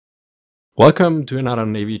Welcome to another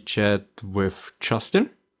Navy chat with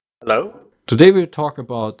Justin. Hello. Today we'll talk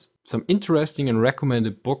about some interesting and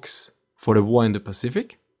recommended books for the war in the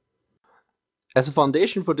Pacific. As a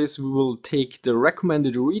foundation for this, we will take the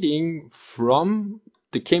recommended reading from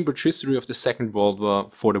the Cambridge History of the Second World War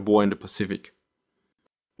for the war in the Pacific.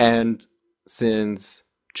 And since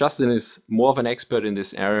Justin is more of an expert in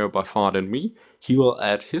this area by far than me, he will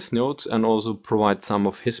add his notes and also provide some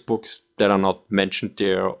of his books that are not mentioned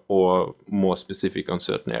there or more specific on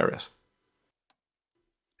certain areas.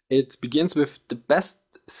 It begins with the best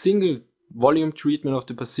single volume treatment of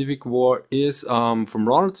the Pacific War is from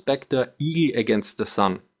Ronald Spector, Eagle Against the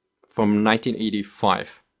Sun from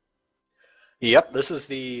 1985. Yep, this is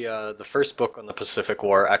the first book on the Pacific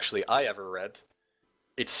War actually I ever read.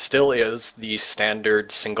 It still is the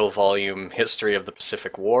standard single volume history of the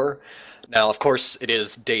Pacific War. Now, of course, it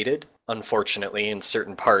is dated, unfortunately, in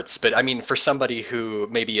certain parts, but I mean, for somebody who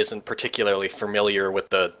maybe isn't particularly familiar with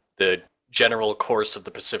the general course of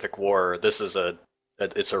the Pacific War,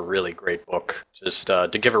 it's a really great book. Just to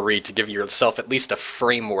give a read, to give yourself at least a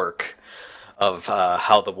framework of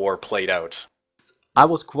how the war played out. I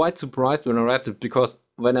was quite surprised when I read it, because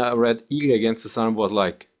when I read Eagle Against the Sun, was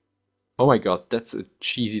like, oh my god, that's a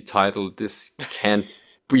cheesy title. This can't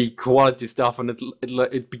be quality stuff, and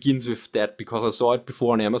it begins with that, because I saw it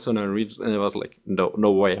before on Amazon and I read it, and I was like,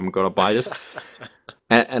 no way, I'm gonna buy this.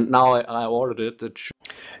 and now I ordered it.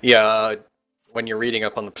 Yeah, when you're reading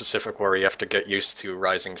up on the Pacific War, you have to get used to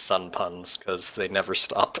rising sun puns, because they never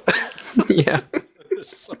stop. Yeah.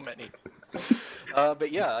 There's so many.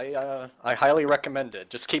 But yeah, I highly recommend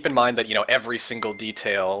it. Just keep in mind that, every single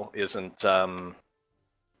detail isn't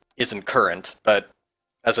current, but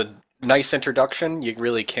as a nice introduction, you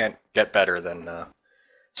really can't get better than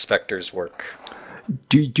Spector's work.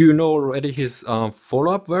 Do you know already his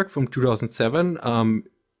follow-up work from 2007,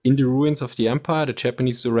 In the Ruins of the Empire, the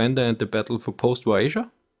Japanese Surrender and the Battle for Post-War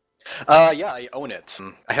Asia? Yeah, I own it.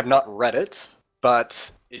 I have not read it,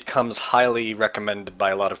 but it comes highly recommended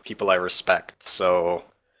by a lot of people I respect, so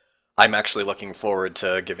I'm actually looking forward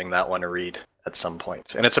to giving that one a read at some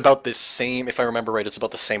point. And it's about the same, if I remember right, it's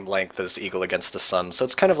about the same length as Eagle Against the Sun, so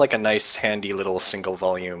it's kind of like a nice, handy little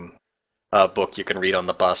single-volume book you can read on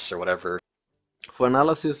the bus or whatever. For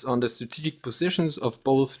analysis on the strategic positions of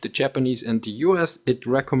both the Japanese and the US, it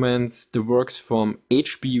recommends the works from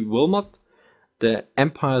H.B. Willmott, The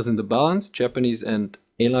Empires in the Balance, Japanese and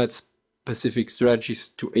Allied Pacific Strategies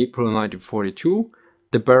to April 1942,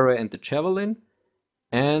 The Barrier and the Javelin,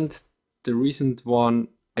 and the recent one,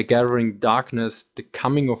 A Gathering Darkness, The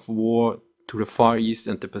Coming of War to the Far East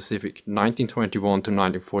and the Pacific, 1921 to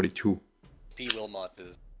 1942. P.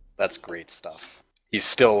 Willmott, that's great stuff. He's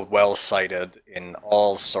still well cited in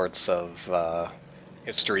all sorts of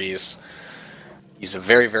histories. He's a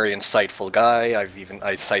very, very insightful guy.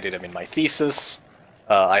 I cited him in my thesis.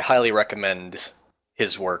 I highly recommend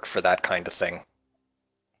his work for that kind of thing.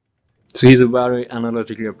 So he's a very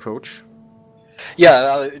analytical approach.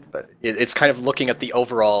 Yeah, it's kind of looking at the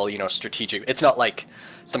overall, strategic. It's not like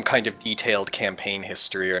some kind of detailed campaign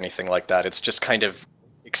history or anything like that. It's just kind of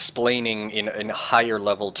explaining in higher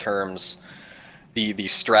level terms the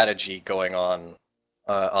strategy going on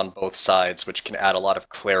both sides, which can add a lot of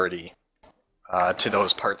clarity to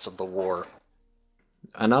those parts of the war.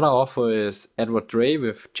 Another author is Edward Drea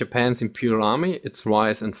with Japan's Imperial Army, Its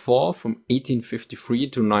Rise and Fall from 1853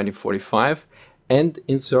 to 1945, and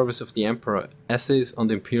In Service of the Emperor, Essays on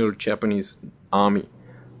the Imperial Japanese Army.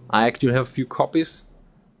 I actually have a few copies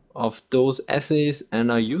of those essays,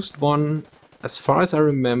 and I used one, as far as I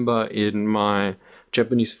remember, in my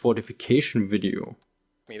Japanese fortification video.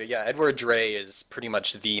 Yeah, Edward Drea is pretty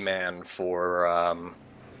much the man for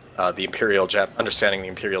understanding the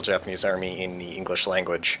Imperial Japanese Army in the English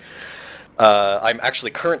language. I'm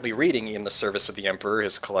actually currently reading In the Service of the Emperor,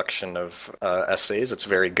 his collection of essays. It's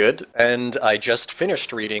very good. And I just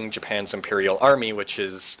finished reading Japan's Imperial Army, which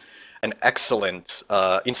is an excellent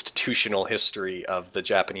institutional history of the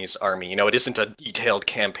Japanese Army. It isn't a detailed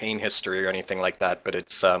campaign history or anything like that, but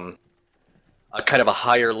it's a kind of a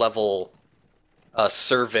higher level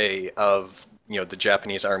survey of the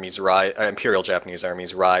Japanese Army's Imperial Japanese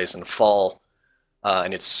Army's rise and fall,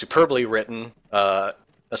 and it's superbly written.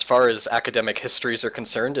 As far as academic histories are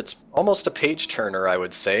concerned, it's almost a page turner, I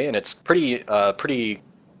would say, and it's pretty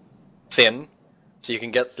thin, so you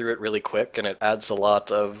can get through it really quick, and it adds a lot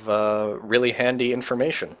of really handy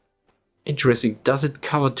information. Interesting. Does it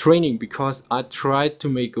cover training? Because I tried to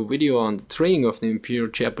make a video on the training of the Imperial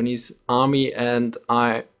Japanese Army, and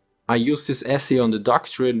I used this essay on the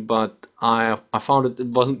doctrine, but I found it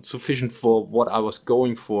wasn't sufficient for what I was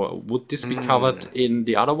going for. Would this be covered in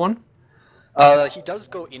the other one? He does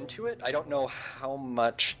go into it. I don't know how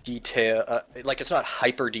much detail. Like, it's not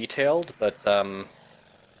hyper detailed, but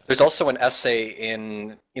there's also an essay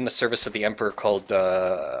in the service of the Emperor called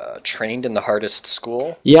 "Trained in the Hardest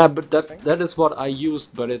School." Yeah, but that is what I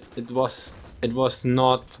used, but it was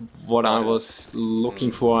not what I Not was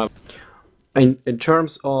looking for. In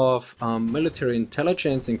terms of military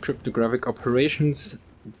intelligence and cryptographic operations,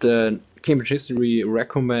 the Cambridge History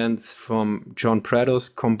recommends from John Prados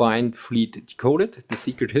Combined Fleet Decoded, The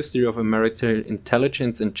Secret History of American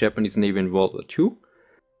Intelligence and Japanese Navy in World War II.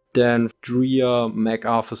 Then Drea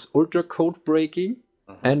MacArthur's Ultra Codebreaking,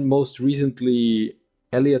 and most recently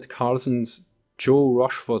Elliot Carlson's Joe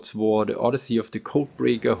Rochefort's War, the Odyssey of the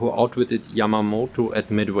Codebreaker who outwitted Yamamoto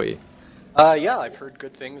at Midway. Yeah, I've heard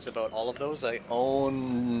good things about all of those. I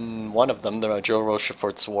own one of them, the Joe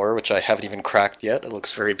Rochefort's War, which I haven't even cracked yet. It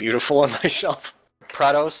looks very beautiful on my shelf.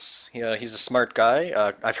 Prados, he's a smart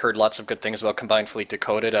guy. I've heard lots of good things about Combined Fleet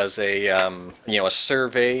Decoded as a a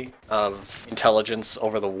survey of intelligence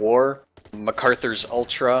over the war. MacArthur's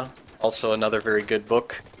Ultra, also another very good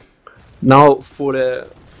book. Now, for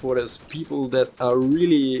those people that are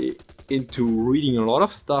really into reading a lot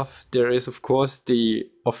of stuff, there is of course the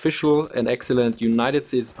official and excellent United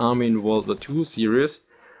States Army in World War II series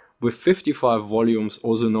with 55 volumes,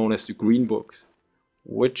 also known as the Green Books,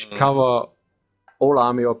 which cover all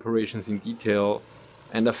army operations in detail,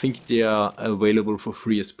 and I think they are available for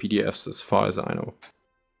free as PDFs as far as I know.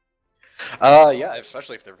 Yeah,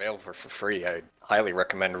 especially if they're available for free, I highly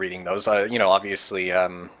recommend reading those. Obviously,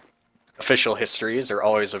 official histories are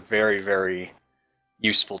always a very, very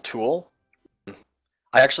useful tool.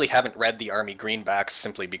 I actually haven't read the Army Greenbacks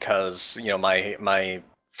simply because, my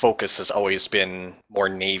focus has always been more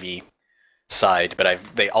Navy side, but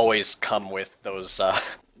they always come with those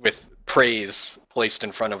with praise placed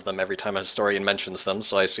in front of them every time a historian mentions them,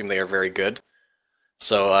 so I assume they are very good.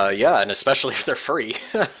 So yeah, and especially if they're free,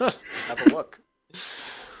 have a look.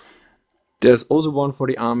 There's also one for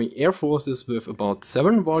the Army Air Forces with about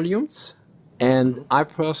 7 volumes, and I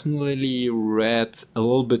personally read a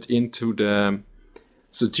little bit into the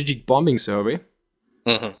Strategic Bombing Survey,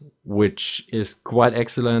 which is quite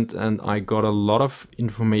excellent, and I got a lot of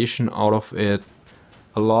information out of it,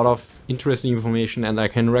 a lot of interesting information, and I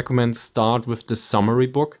can recommend start with the summary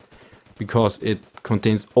book because it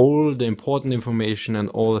contains all the important information and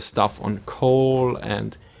all the stuff on coal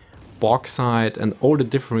and bauxite and all the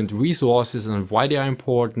different resources and why they are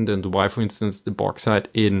important, and why, for instance, the bauxite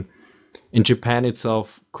in Japan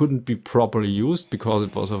itself couldn't be properly used because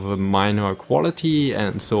it was of a minor quality,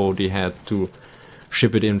 and so they had to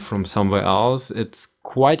ship it in from somewhere else. It's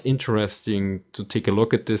quite interesting to take a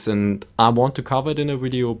look at this, and I want to cover it in a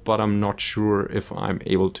video, but I'm not sure if I'm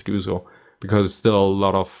able to do so because it's still a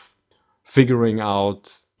lot of figuring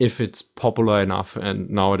out if it's popular enough. And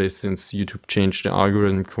nowadays, since YouTube changed the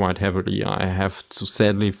algorithm quite heavily, I have to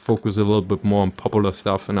sadly focus a little bit more on popular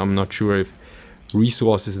stuff, and I'm not sure if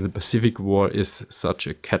resources in the Pacific War is such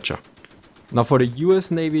a catcher. Now for the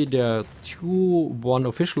US Navy, there are 2, one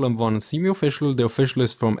official and one semi-official. The official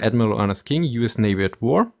is from Admiral Ernest King, US Navy at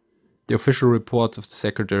War. The official reports of the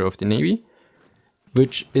Secretary of the Navy,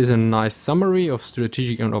 which is a nice summary of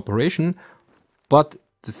strategic and operation. But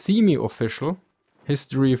the semi-official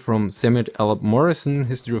history from Samuel L. Morrison,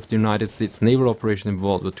 History of the United States Naval Operation in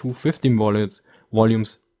World War II, 15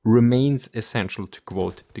 volumes, remains essential, to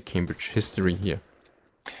quote the Cambridge History here.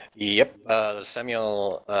 Yep,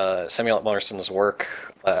 Samuel Morrison's work,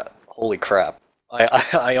 holy crap.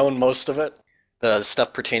 I own most of it. The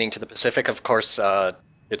stuff pertaining to the Pacific, of course,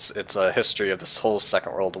 it's a history of this whole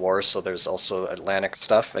Second World War, so there's also Atlantic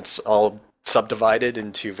stuff. It's all subdivided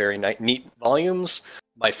into very neat volumes.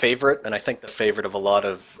 My favorite, and I think the favorite of a lot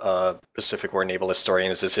of Pacific War naval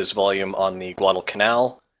historians, is his volume on the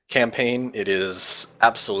Guadalcanal campaign. It is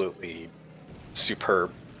absolutely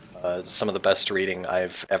superb. Some of the best reading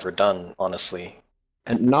I've ever done, honestly.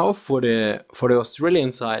 And now for the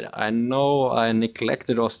Australian side, I know I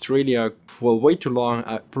neglected Australia for way too long.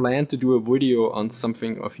 I planned to do a video on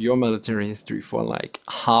something of your military history for like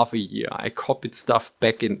half a year. I copied stuff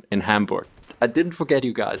back in Hamburg. I didn't forget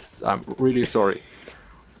you guys. I'm really sorry.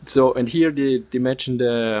 So, and here they mentioned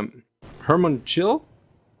Herman Chill,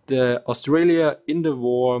 the Australia in the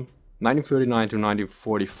War, 1939 to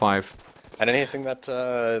 1945. And anything that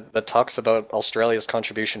that talks about Australia's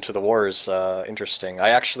contribution to the war is interesting. I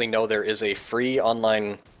actually know there is a free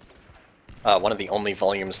online, one of the only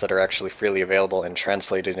volumes that are actually freely available and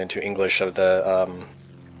translated into English of the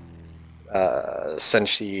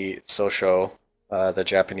Senshi Sosho, the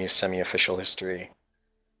Japanese semi-official history.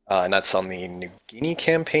 And that's on the New Guinea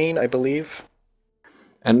campaign, I believe.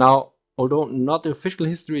 And now Although not the official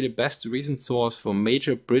history, the best recent source for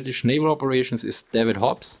major British naval operations is David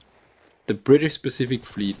Hobbs, the British Pacific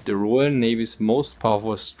Fleet, the Royal Navy's most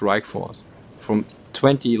powerful strike force, from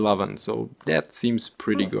 2011. So that seems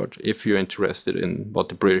pretty good if you're interested in what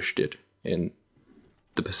the British did in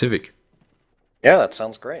the Pacific. Yeah, that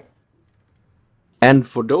sounds great. And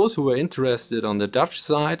for those who are interested on the Dutch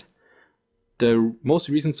side, the most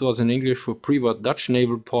recent source in English for pre-war Dutch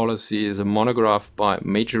naval policy is a monograph by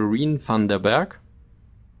Major René van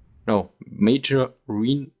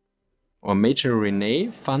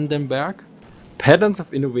den Berg, Patterns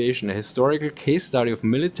of Innovation, a historical case study of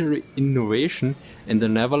military innovation in the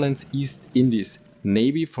Netherlands East Indies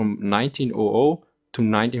Navy from 1900 to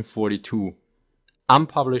 1942.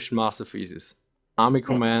 Unpublished master thesis. Army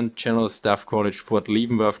Command, General Staff College, Fort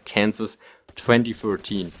Leavenworth, Kansas,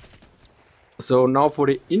 2013. So now for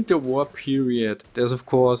the interwar period, there's of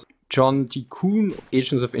course John T. Kuhn,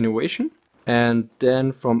 Agents of Innovation, and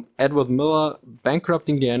then from Edward Miller,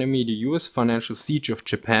 Bankrupting the Enemy, the US Financial Siege of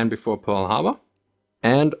Japan before Pearl Harbor,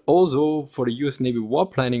 and also for the US Navy War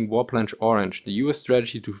Planning, Warplanche Orange, the US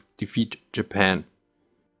strategy to defeat Japan.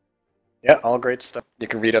 Yeah, all great stuff. You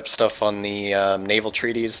can read up stuff on the naval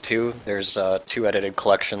treaties too. There's 2 edited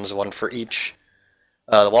collections, one for each.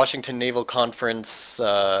 The Washington Naval Conference,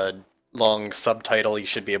 long subtitle, you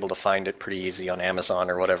should be able to find it pretty easy on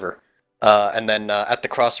Amazon or whatever. And then At the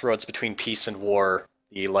Crossroads Between Peace and War,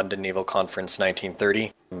 the London Naval Conference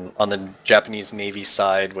 1930. On the Japanese Navy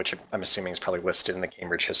side, which I'm assuming is probably listed in the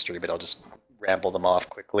Cambridge history, but I'll just ramble them off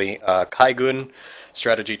quickly. Kaigun,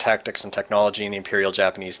 Strategy, Tactics, and Technology in the Imperial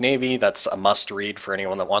Japanese Navy. That's a must-read for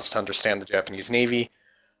anyone that wants to understand the Japanese Navy.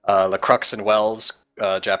 Le Crux and Wells,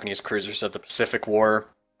 Japanese Cruisers of the Pacific War.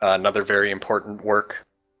 Another very important work.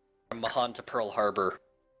 From Mahan to Pearl Harbor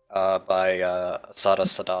by Asada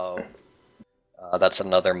Sadao. That's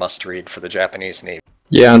another must-read for the Japanese Navy.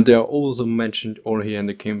 Yeah, and they are also mentioned all here in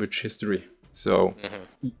the Cambridge history. So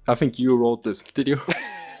I think you wrote this, did you?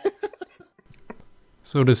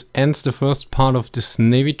 So this ends the first part of this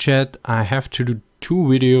Navy chat. I have to do 2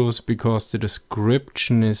 videos because the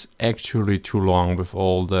description is actually too long with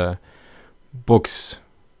all the books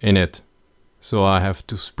in it. So I have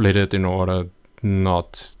to split it in order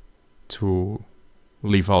not to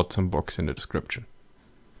leave out some books in the description.